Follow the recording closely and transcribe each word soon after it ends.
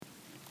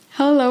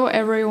Hello,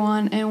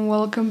 everyone, and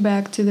welcome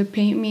back to the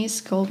Paint Me,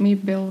 Sculpt Me,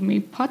 Build Me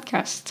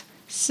podcast.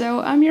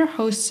 So, I'm your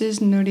hostess,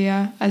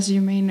 Nuria, as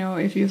you may know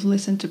if you've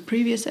listened to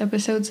previous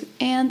episodes,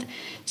 and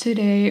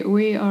today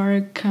we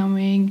are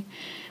coming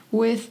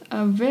with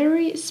a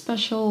very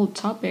special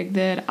topic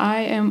that I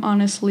am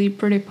honestly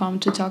pretty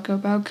pumped to talk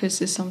about because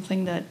it's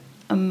something that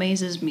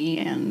amazes me,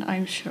 and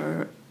I'm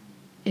sure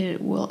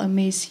it will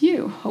amaze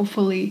you,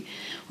 hopefully,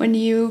 when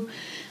you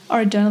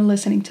are done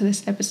listening to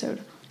this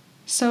episode.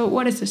 So,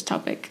 what is this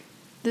topic?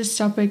 This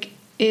topic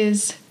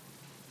is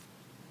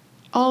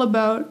all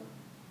about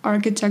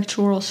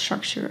architectural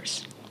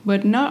structures,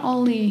 but not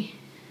only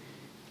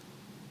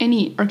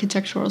any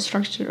architectural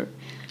structure.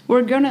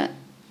 We're gonna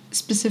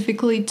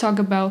specifically talk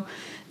about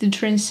the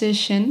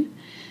transition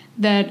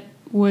that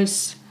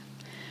was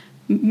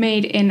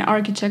made in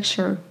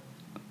architecture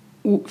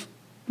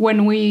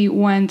when we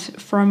went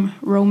from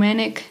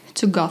Romantic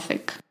to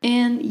Gothic.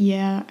 And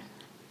yeah,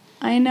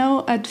 I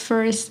know at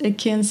first it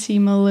can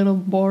seem a little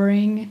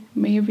boring,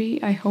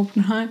 maybe, I hope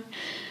not.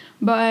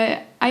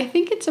 But I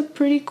think it's a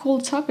pretty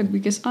cool topic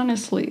because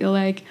honestly,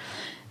 like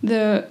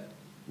the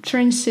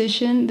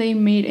transition they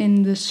made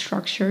in the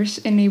structures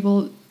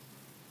enable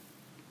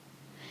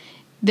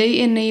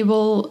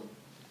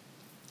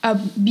a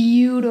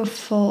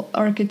beautiful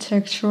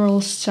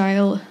architectural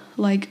style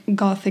like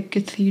Gothic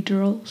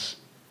cathedrals,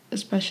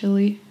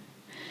 especially.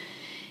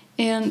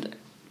 And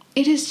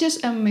it is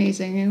just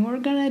amazing, and we're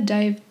gonna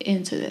dive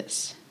into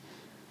this.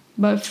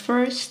 But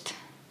first,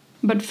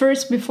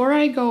 before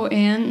I go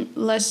in,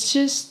 let's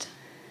just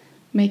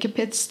make a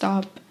pit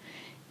stop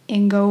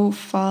and go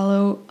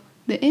follow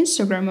the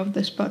Instagram of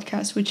this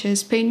podcast, which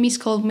is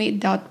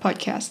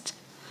paintmesculptme.podcast.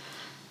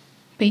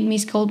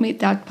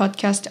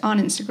 Paintmesculptme.podcast on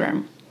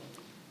Instagram.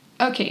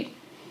 Okay,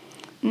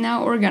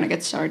 now we're gonna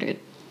get started.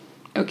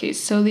 Okay,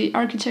 so the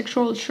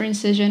architectural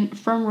transition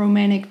from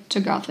Romantic to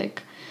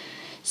Gothic.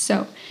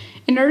 So,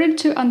 in order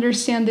to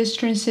understand this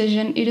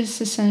transition, it is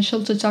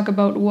essential to talk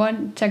about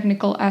one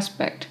technical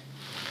aspect,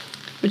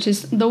 which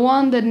is the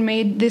one that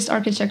made this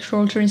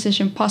architectural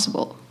transition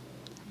possible: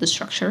 the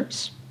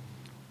structures,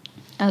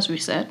 as we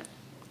said.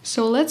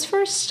 So let's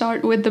first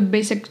start with the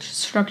basic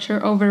structure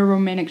of a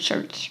Romantic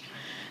church.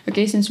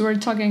 Okay, since we're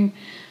talking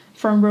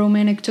from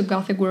Romantic to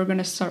Gothic, we're going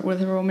to start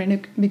with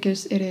Romantic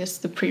because it is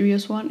the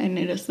previous one and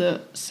it is the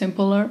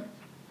simpler.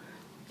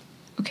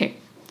 Okay,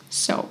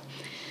 so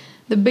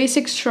the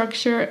basic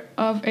structure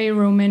of a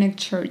Romantic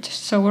church.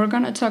 So we're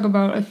going to talk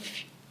about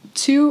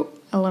two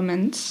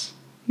elements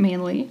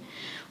mainly,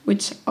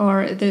 which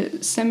are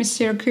the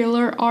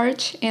semicircular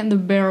arch and the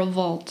barrel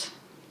vault.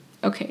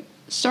 Okay,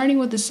 starting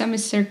with the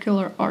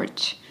semicircular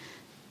arch.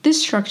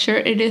 This structure,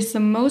 it is the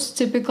most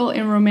typical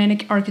in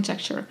Romantic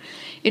architecture.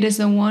 It is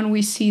the one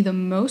we see the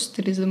most,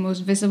 it is the most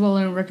visible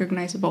and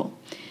recognizable.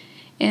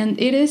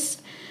 And it is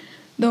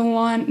the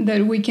one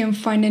that we can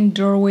find in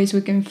doorways,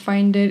 we can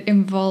find it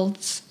in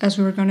vaults, as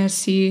we're gonna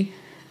see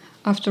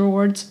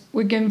afterwards.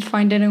 We can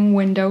find it in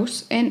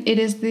windows, and it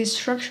is the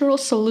structural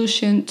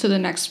solution to the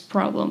next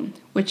problem,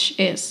 which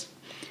is,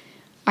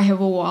 I have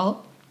a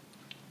wall.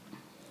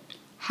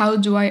 How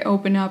do I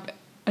open up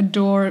a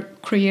door,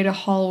 create a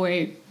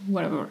hallway,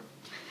 whatever?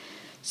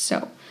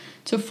 So,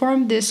 to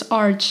form this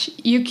arch,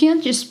 you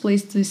can't just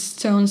place these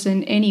stones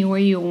in any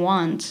way you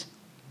want.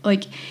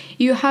 Like,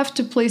 you have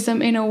to place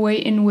them in a way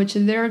in which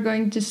they're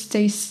going to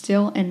stay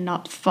still and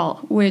not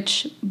fall,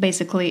 which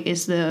basically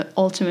is the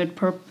ultimate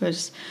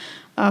purpose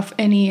of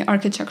any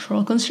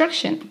architectural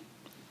construction.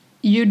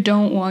 You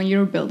don't want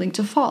your building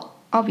to fall,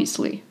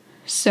 obviously.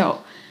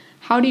 So,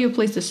 how do you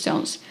place the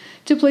stones?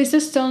 To place the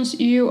stones,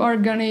 you are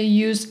gonna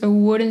use a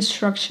wooden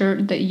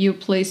structure that you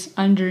place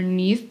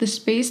underneath the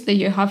space that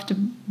you have to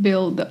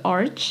build the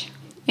arch.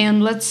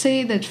 And let's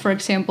say that, for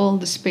example,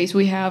 the space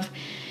we have,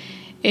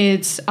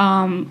 it's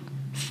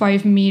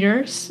 5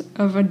 meters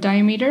of a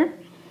diameter.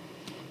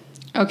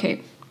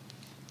 Okay,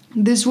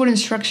 this wooden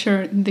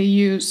structure they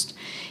used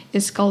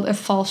is called a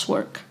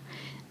falsework.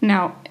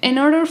 Now, in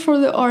order for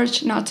the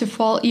arch not to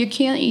fall, you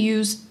can't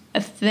use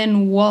a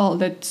thin wall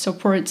that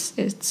supports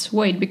its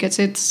weight because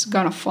it's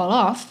gonna fall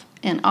off.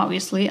 And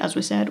obviously, as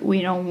we said,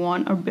 we don't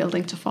want our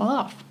building to fall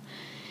off.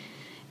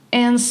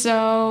 And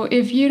so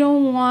if you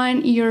don't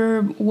want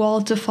your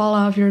wall to fall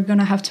off, you're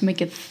gonna have to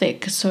make it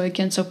thick so it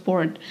can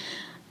support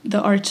the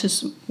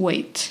arch's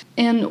weight.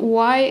 And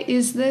why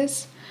is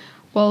this?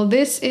 Well,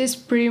 this is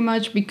pretty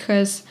much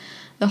because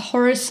the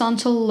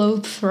horizontal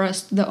load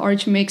thrust the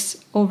arch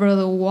makes over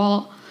the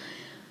wall,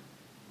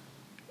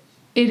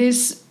 it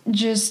is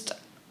just...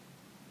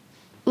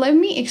 Let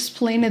me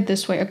explain it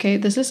this way, okay?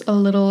 This is a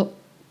little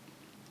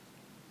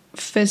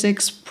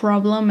physics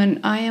problem, and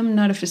I am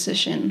not a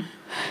physician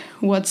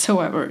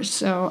whatsoever.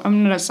 So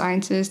I'm not a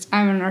scientist,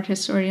 I'm an art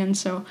historian,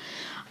 so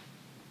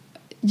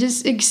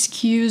just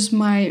excuse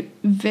my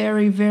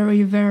very,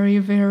 very, very,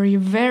 very,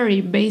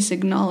 very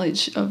basic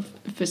knowledge of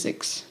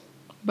physics.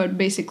 But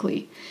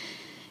basically,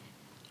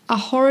 a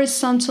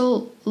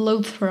horizontal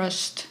load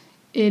thrust,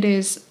 it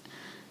is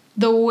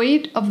the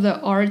weight of the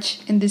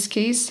arch in this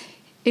case.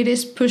 It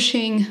is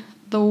pushing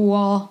the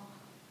wall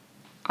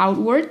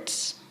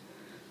outwards.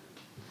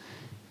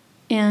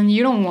 And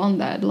you don't want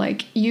that.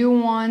 Like, you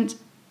want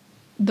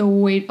the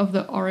weight of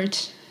the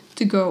arch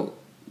to go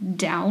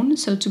down,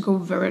 so to go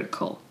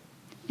vertical.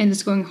 And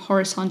it's going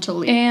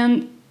horizontally.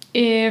 And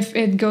if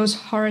it goes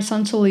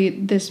horizontally,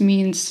 this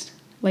means,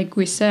 like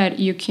we said,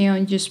 you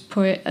can't just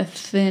put a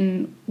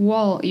thin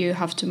wall. You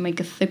have to make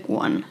a thick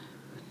one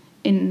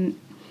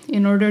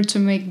in order to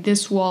make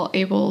this wall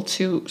able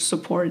to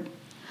support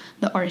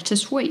the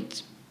arch's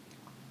weight.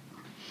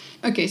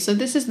 Okay, so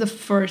this is the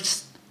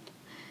first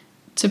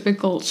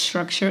typical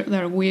structure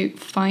that we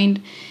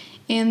find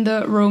in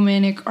the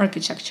Romantic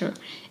architecture.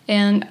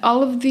 And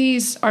all of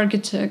these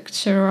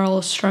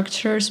architectural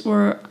structures,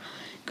 we're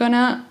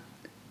gonna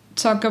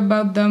talk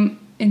about them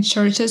in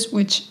churches,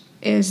 which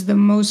is the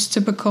most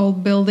typical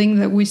building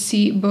that we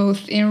see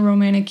both in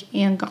Romantic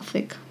and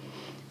Gothic.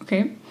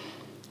 Okay,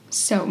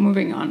 so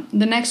moving on.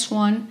 The next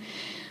one,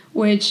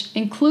 which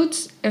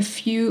includes a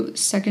few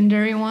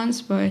secondary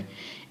ones, but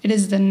it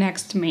is the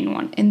next main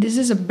one. And this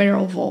is a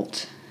barrel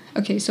vault.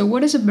 Okay, so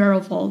what is a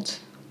barrel vault?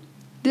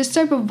 This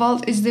type of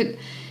vault is the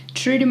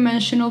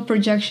three-dimensional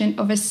projection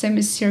of a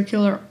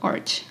semicircular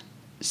arch.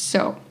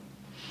 So,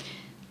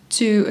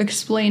 to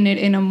explain it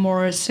in a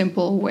more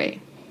simple way,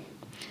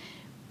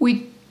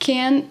 we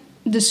can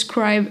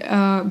describe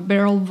a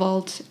barrel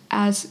vault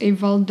as a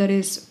vault that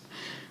is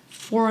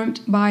formed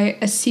by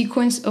a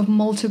sequence of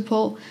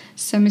multiple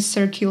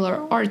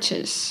semicircular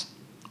arches,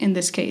 in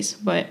this case,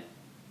 but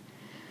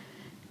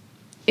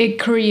it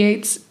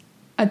creates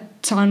a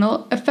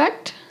tunnel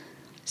effect.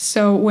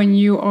 So when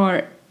you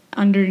are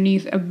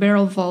underneath a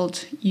barrel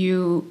vault,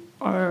 you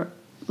are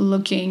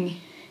looking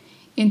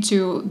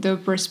into the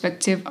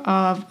perspective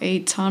of a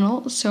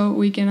tunnel, so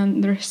we can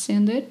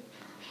understand it.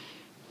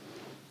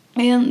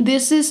 And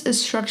this is a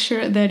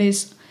structure that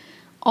is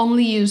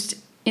only used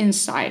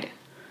inside.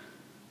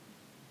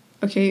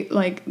 Okay,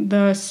 like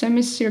the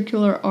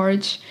semicircular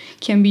arch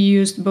can be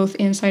used both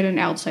inside and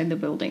outside the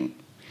building.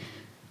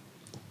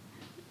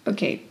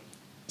 Okay,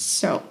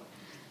 so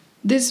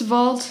this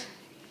vault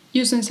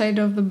used inside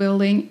of the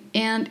building,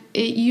 and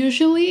it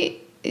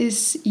usually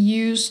is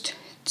used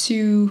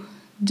to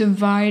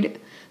divide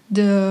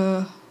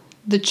the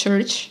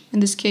church, in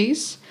this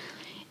case,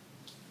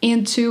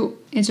 into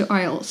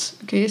aisles.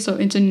 Okay, so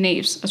into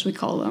naves, as we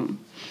call them.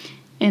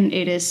 And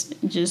it is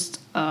just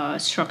a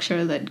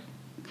structure that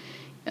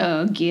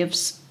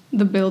gives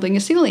the building a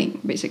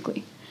ceiling,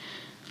 basically.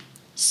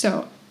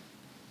 So,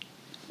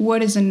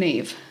 what is a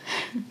nave?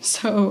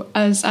 So,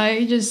 as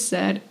I just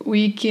said,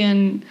 we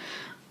can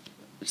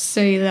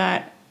say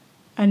that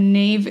a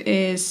nave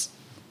is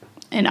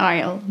an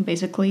aisle,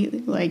 basically,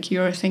 like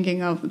you're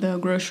thinking of the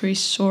grocery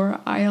store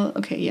aisle.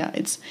 Okay, yeah,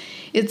 it's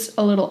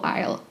a little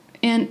aisle.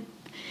 And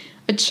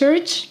a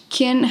church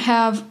can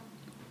have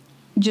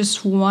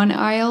just one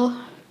aisle,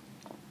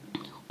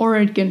 or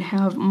it can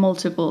have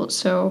multiple.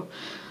 So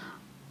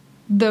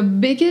the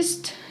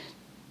biggest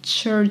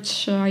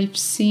church I've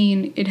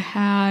seen, it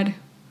had,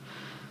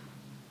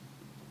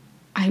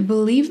 I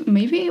believe,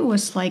 maybe it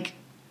was like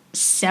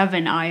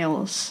 7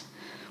 aisles,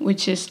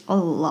 which is a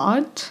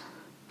lot.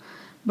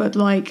 But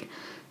like,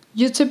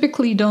 you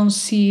typically don't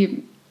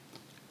see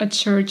a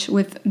church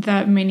with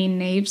that many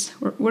naves.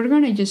 We're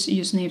gonna just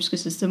use naves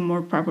because it's the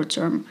more proper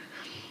term.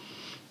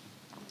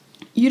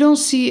 You don't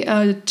see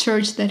a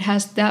church that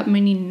has that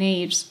many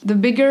naves. The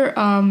bigger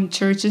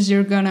churches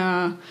you're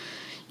gonna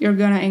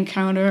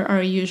encounter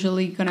are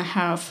usually gonna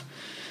have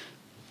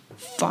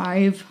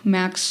 5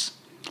 max.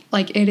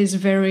 Like, it is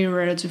very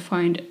rare to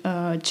find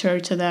a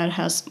church that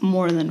has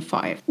more than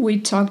 5. We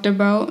talked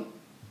about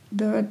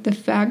the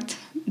fact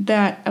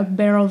that a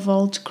barrel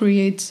vault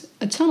creates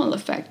a tunnel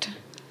effect.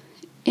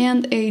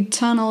 And a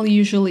tunnel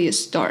usually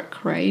is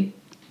dark, right?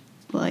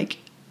 Like,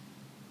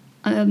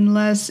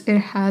 unless it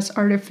has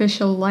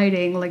artificial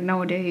lighting, like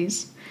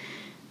nowadays,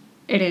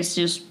 it is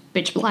just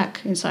pitch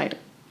black inside.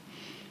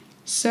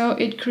 So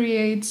it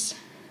creates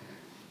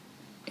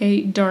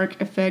a dark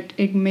effect.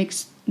 It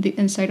makes the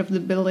inside of the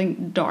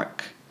building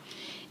dark.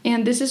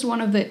 And this is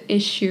one of the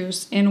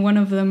issues and one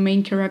of the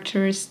main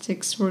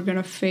characteristics we're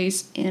gonna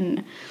face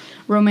in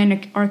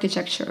Romantic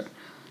architecture.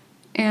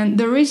 And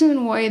the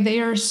reason why they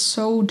are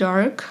so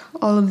dark,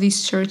 all of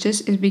these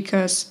churches, is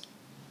because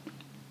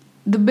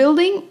the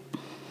building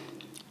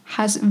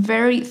has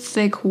very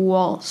thick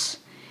walls.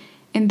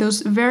 And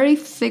those very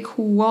thick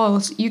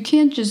walls, you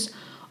can't just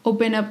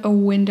open up a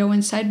window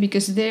inside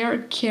because they are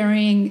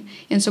carrying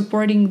and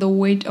supporting the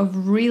weight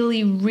of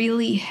really,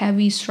 really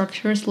heavy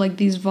structures like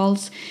these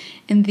vaults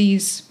and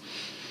these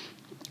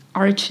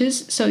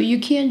arches. So you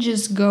can't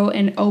just go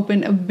and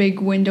open a big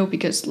window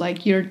because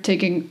like you're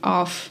taking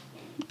off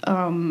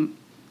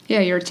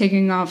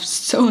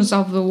stones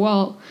off the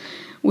wall,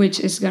 which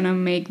is gonna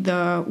make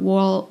the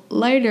wall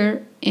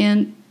lighter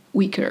and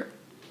weaker.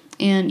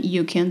 And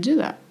you can't do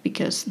that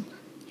because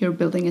your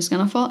building is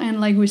gonna fall. And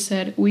like we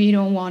said, we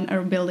don't want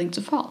our building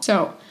to fall.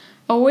 So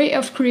a way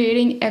of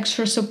creating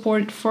extra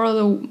support for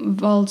the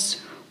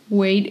vault's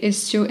weight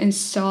is to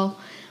install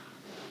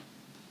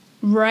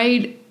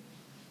right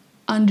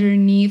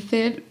underneath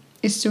it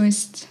is to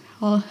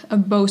install a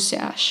bow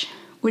sash,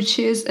 which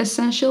is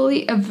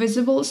essentially a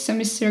visible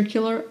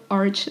semicircular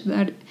arch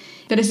that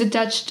is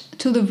attached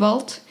to the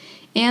vault,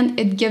 and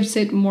it gives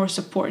it more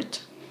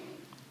support.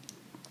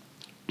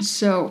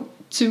 So,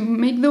 to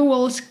make the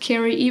walls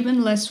carry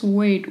even less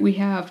weight, we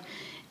have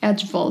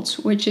edge vaults,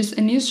 which is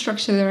a new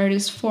structure that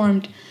is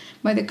formed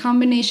by the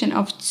combination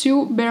of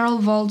two barrel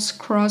vaults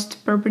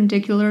crossed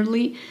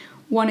perpendicularly.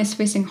 One is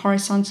facing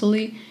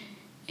horizontally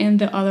and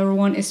the other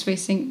one is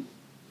facing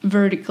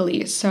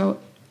vertically. So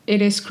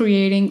it is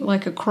creating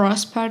like a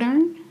cross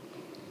pattern.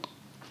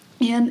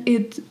 And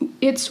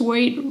its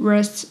weight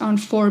rests on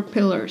 4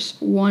 pillars,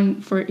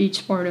 one for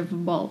each part of the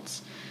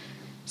vaults.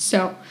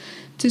 So,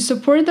 to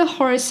support the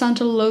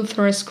horizontal load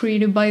thrust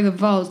created by the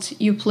vault,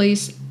 you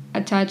place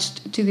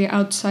attached to the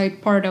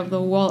outside part of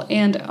the wall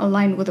and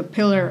aligned with a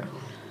pillar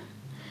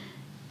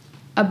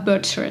a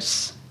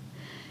buttress.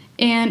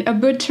 And a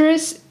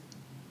buttress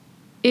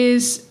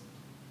is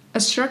a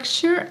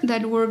structure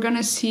that we're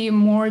gonna see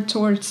more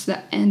towards the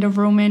end of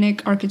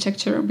Romantic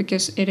architecture,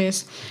 because it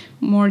is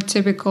more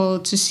typical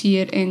to see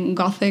it in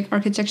Gothic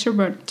architecture,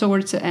 but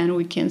towards the end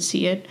we can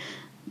see it.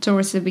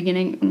 Towards the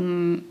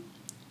beginning,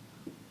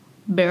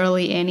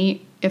 barely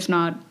any, if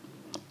not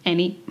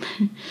any.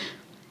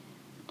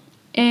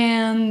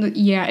 And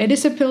yeah, it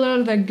is a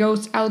pillar that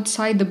goes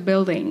outside the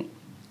building.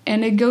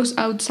 And it goes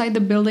outside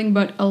the building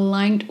but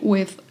aligned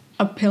with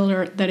a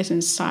pillar that is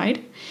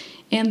inside,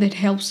 and it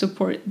helps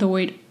support the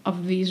weight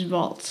of these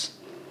vaults.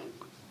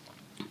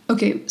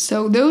 Okay,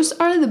 so those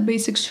are the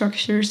basic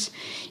structures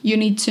you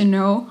need to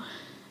know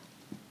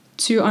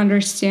to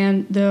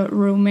understand the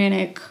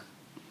Romantic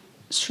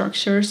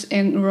structures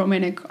and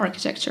Romantic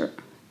architecture.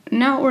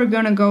 Now we're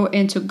gonna go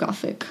into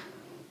Gothic.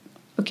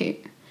 Okay,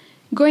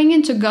 going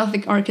into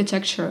Gothic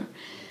architecture,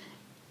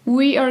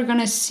 we are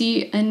gonna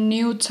see a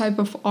new type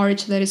of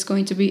arch that is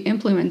going to be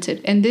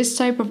implemented, and this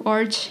type of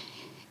arch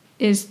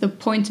is the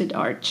pointed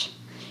arch.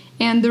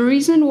 And the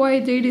reason why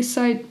they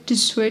decide to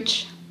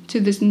switch to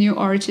this new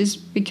arch is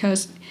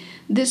because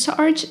this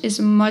arch is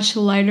much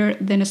lighter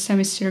than a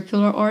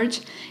semicircular arch,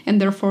 and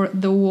therefore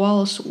the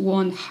walls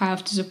won't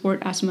have to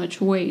support as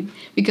much weight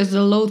because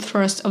the load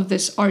thrust of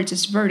this arch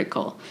is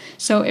vertical.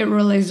 So it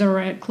relies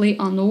directly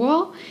on the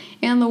wall,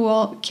 and the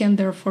wall can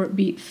therefore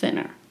be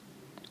thinner,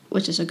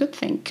 which is a good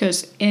thing,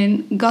 because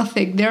in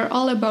Gothic, they're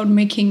all about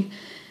making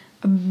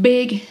a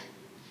big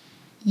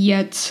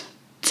yet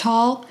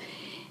tall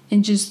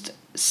and just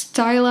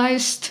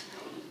stylized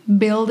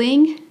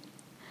building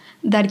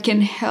that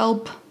can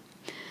help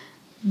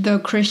the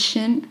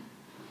Christian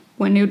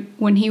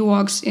when he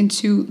walks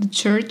into the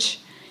church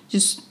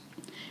just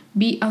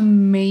be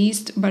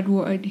amazed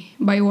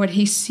by what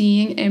he's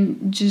seeing,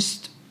 and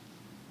just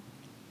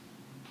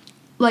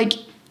like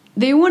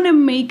they want to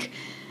make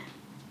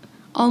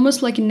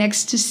almost like an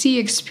ecstasy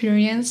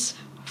experience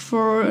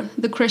for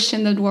the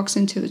Christian that walks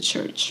into the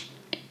church.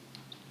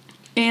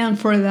 And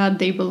for that,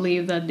 they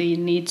believe that they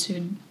need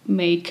to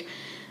make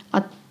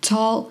a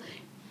tall,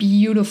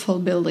 beautiful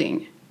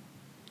building.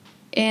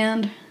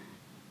 And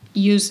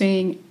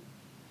using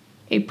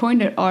a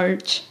pointed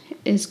arch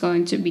is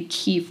going to be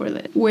key for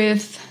that.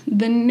 With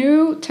the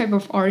new type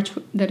of arch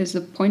that is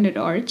the pointed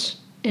arch,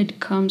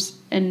 it comes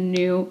a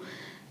new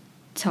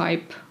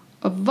type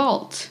of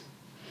vault.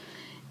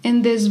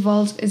 And this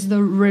vault is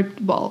the ribbed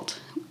vault.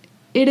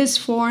 It is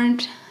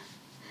formed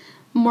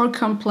more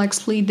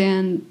complexly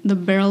than the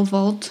barrel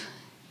vault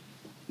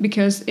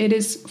because it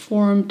is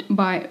formed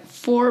by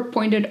 4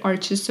 pointed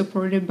arches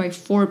supported by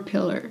 4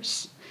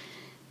 pillars.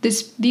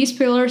 These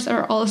pillars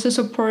are also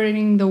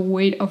supporting the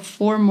weight of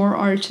 4 more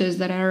arches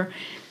that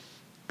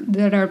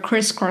are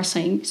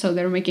crisscrossing, so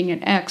they're making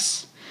an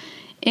X.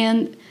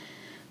 And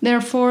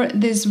therefore,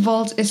 this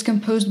vault is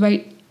composed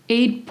by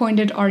 8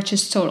 pointed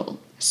arches total.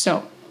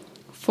 So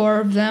 4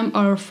 of them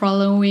are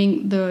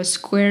following the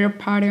square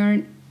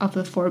pattern of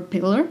the 4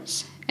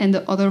 pillars, and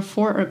the other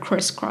 4 are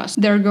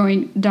crisscrossed. They're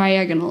going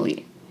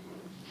diagonally.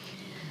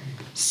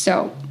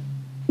 So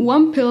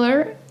 1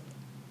 pillar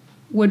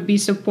would be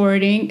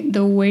supporting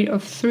the weight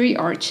of 3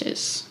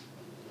 arches.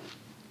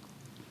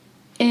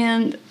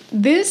 And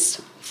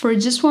this, for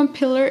just 1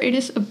 pillar, it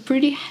is a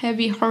pretty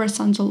heavy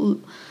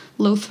horizontal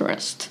low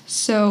thrust.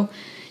 So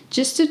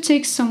just to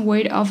take some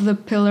weight off the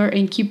pillar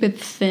and keep it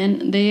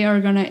thin, they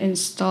are gonna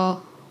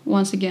install,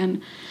 once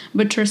again,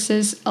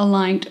 buttresses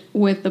aligned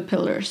with the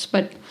pillars.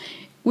 But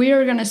we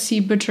are gonna see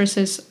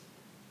buttresses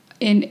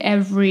in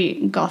every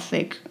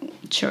Gothic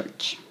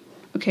church.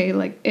 Okay,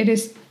 like it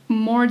is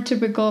more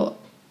typical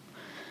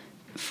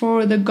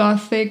for the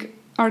Gothic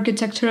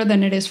architecture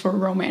than it is for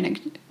Romantic,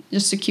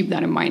 just to keep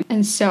that in mind.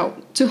 And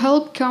so, to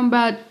help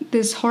combat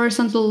this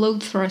horizontal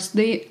load thrust,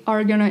 they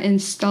are gonna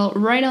install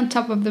right on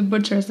top of the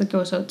buttress that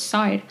goes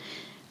outside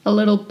a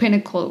little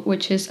pinnacle,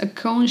 which is a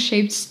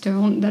cone-shaped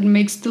stone that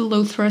makes the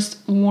load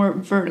thrust more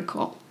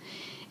vertical.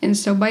 And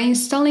so by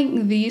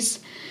installing these,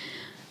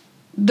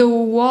 the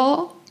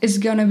wall is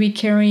gonna be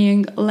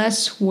carrying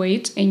less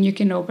weight and you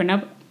can open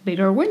up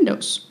bigger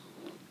windows.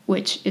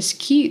 which is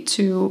key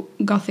to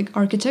Gothic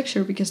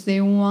architecture because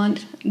they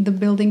want the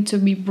building to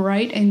be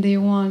bright and they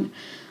want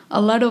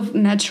a lot of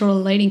natural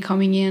lighting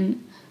coming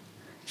in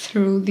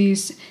through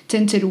these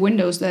tinted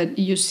windows that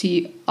you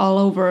see all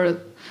over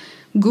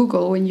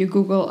Google when you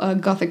Google a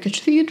Gothic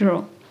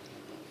cathedral.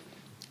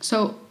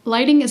 So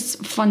lighting is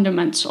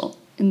fundamental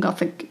in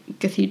Gothic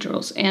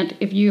cathedrals, and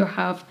if you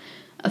have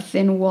a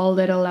thin wall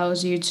that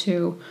allows you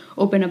to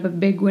open up a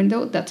big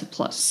window, that's a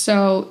plus.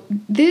 So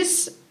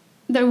this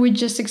that we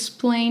just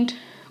explained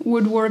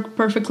would work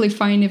perfectly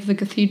fine if the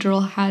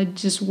cathedral had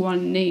just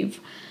one nave,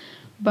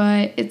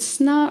 but it's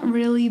not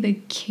really the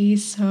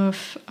case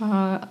of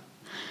a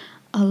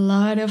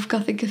lot of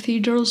Gothic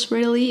cathedrals,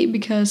 really,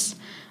 because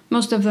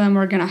most of them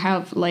are gonna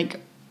have like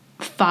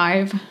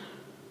 5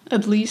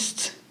 at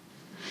least.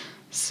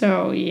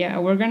 So yeah,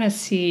 we're gonna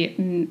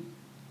see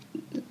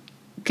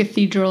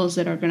cathedrals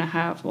that are gonna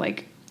have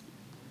like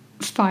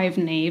 5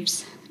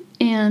 naves,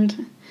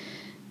 and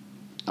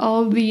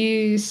all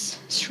these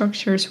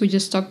structures we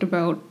just talked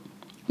about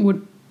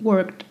would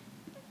work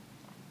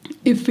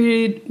if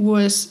it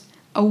was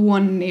a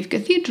 1-nave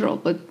cathedral,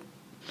 but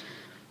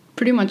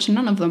pretty much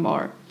none of them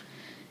are.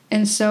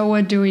 And so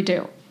what do?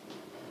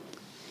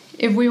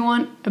 If we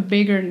want a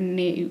bigger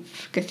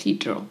nave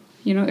cathedral,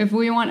 if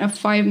we want a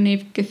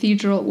 5-nave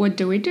cathedral, what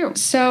do?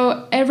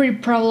 So every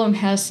problem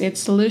has its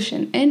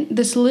solution. And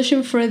the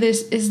solution for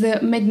this is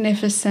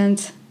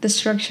the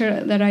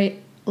structure that I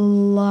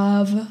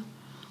love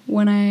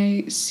when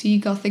I see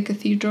Gothic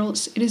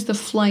cathedrals. It is the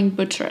flying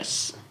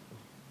buttress.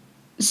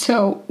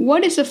 So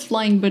what is a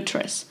flying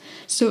buttress?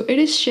 So it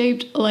is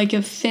shaped like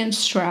a thin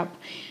strap.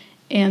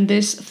 And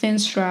this thin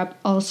strap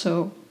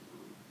also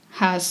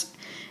has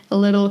a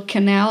little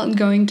canal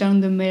going down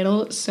the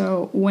middle,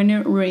 so when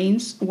it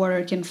rains,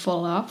 water can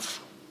fall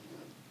off.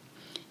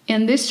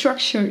 And this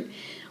structure,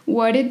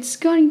 what it's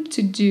going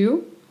to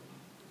do,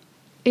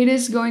 it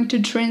is going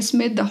to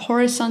transmit the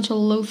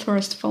horizontal load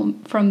thrust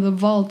from the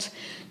vault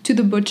to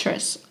the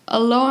buttress,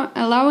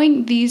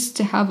 allowing these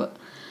to have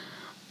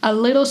a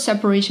little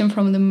separation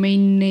from the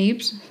main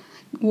nave's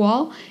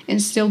wall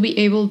and still be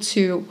able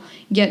to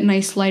get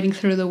nice lighting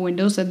through the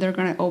windows that they're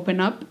going to open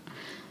up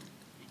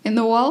in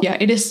the wall. Yeah,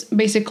 it is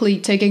basically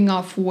taking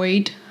off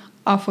weight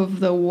off of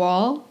the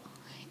wall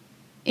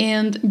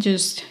and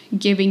just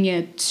giving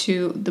it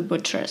to the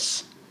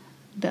buttress.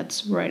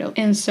 That's right.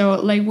 And so,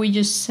 like we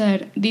just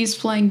said, these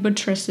flying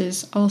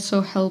buttresses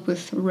also help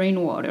with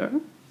rainwater.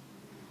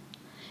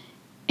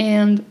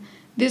 And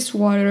this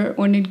water,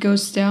 when it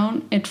goes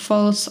down, it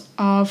falls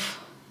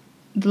off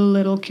the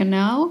little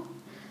canal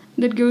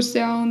that goes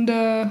down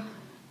the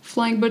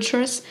flying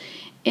buttress,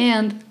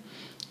 and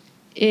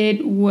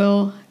it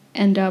will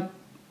end up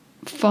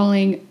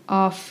falling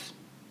off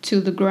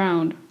to the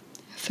ground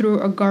through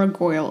a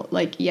gargoyle.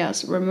 Like,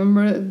 yes,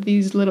 remember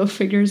these little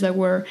figures that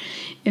were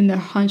in the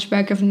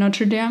Hunchback of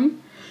Notre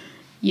Dame?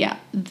 Yeah,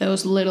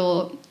 those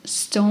little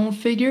stone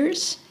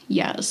figures.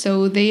 Yeah,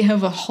 so they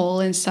have a hole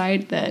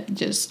inside that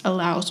just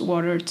allows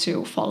water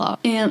to fall off.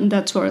 And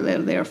that's what they're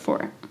there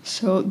for.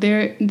 So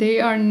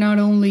they are not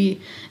only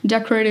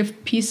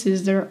decorative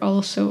pieces, they're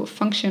also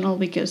functional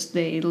because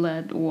they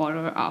let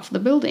water off the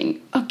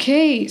building.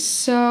 Okay,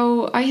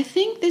 so I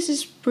think this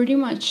is pretty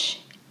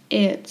much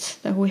it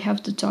that we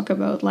have to talk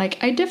about.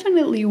 Like, I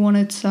definitely want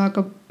to talk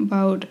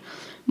about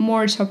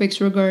more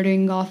topics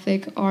regarding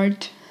Gothic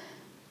art,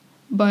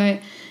 but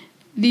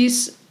the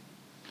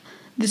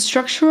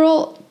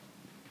structural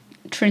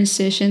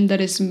transition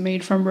that is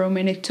made from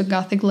Romantic to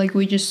Gothic, like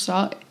we just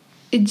saw,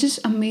 it just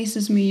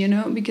amazes me,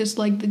 because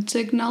like the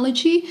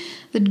technology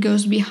that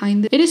goes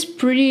behind it is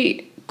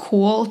pretty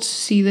cool to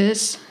see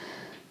this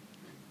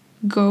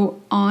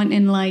go on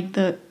in like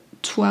the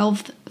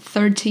 12th,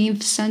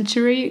 13th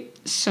century.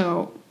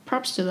 So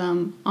props to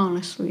them,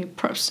 honestly,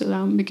 props to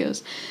them,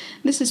 because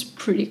this is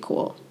pretty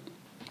cool.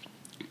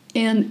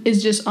 And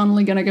it's just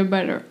only gonna get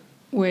better,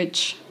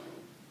 which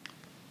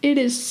it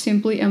is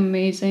simply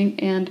amazing.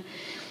 And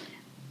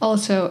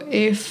also,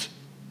 if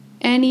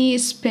any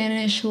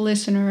Spanish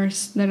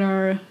listeners that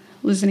are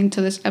listening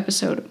to this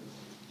episode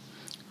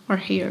are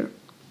here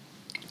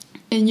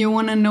and you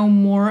want to know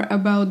more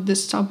about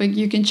this topic,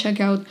 you can check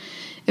out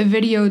a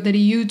video that a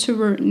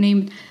YouTuber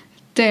named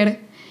Ter.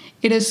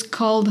 It is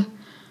called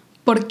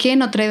 ¿Por qué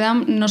Notre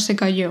Dame no se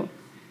cayó?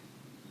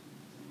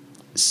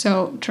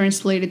 So,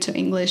 translated to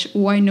English,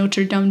 Why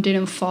Notre Dame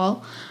Didn't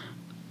Fall.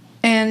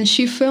 And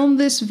she filmed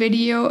this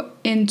video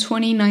in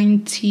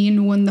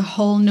 2019 when the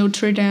whole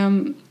Notre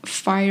Dame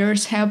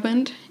fires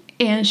happened,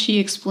 and she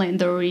explained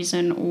the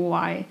reason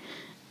why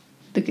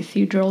the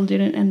cathedral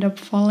didn't end up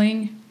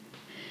falling.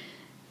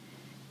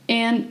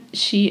 And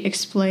she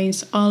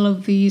explains all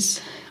of these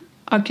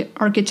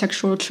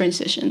architectural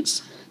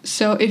transitions.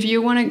 So if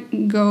you want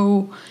to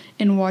go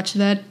and watch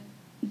that,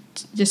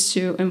 just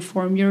to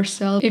inform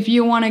yourself, if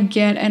you want to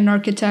get an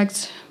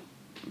architect's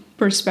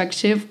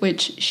perspective,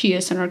 which she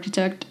is an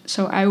architect,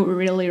 so I would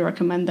really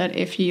recommend that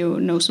if you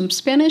know some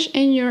Spanish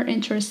and you're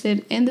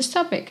interested in this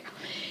topic.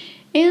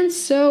 And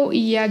so,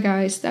 yeah,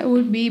 guys, that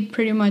would be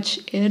pretty much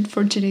it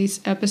for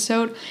today's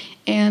episode.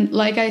 And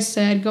like I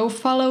said, go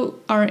follow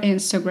our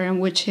Instagram,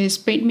 which is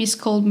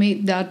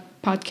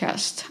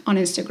paintmescoldme.podcast on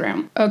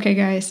Instagram. Okay,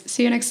 guys,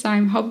 see you next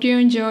time. Hope you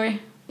enjoy.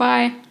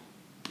 Bye.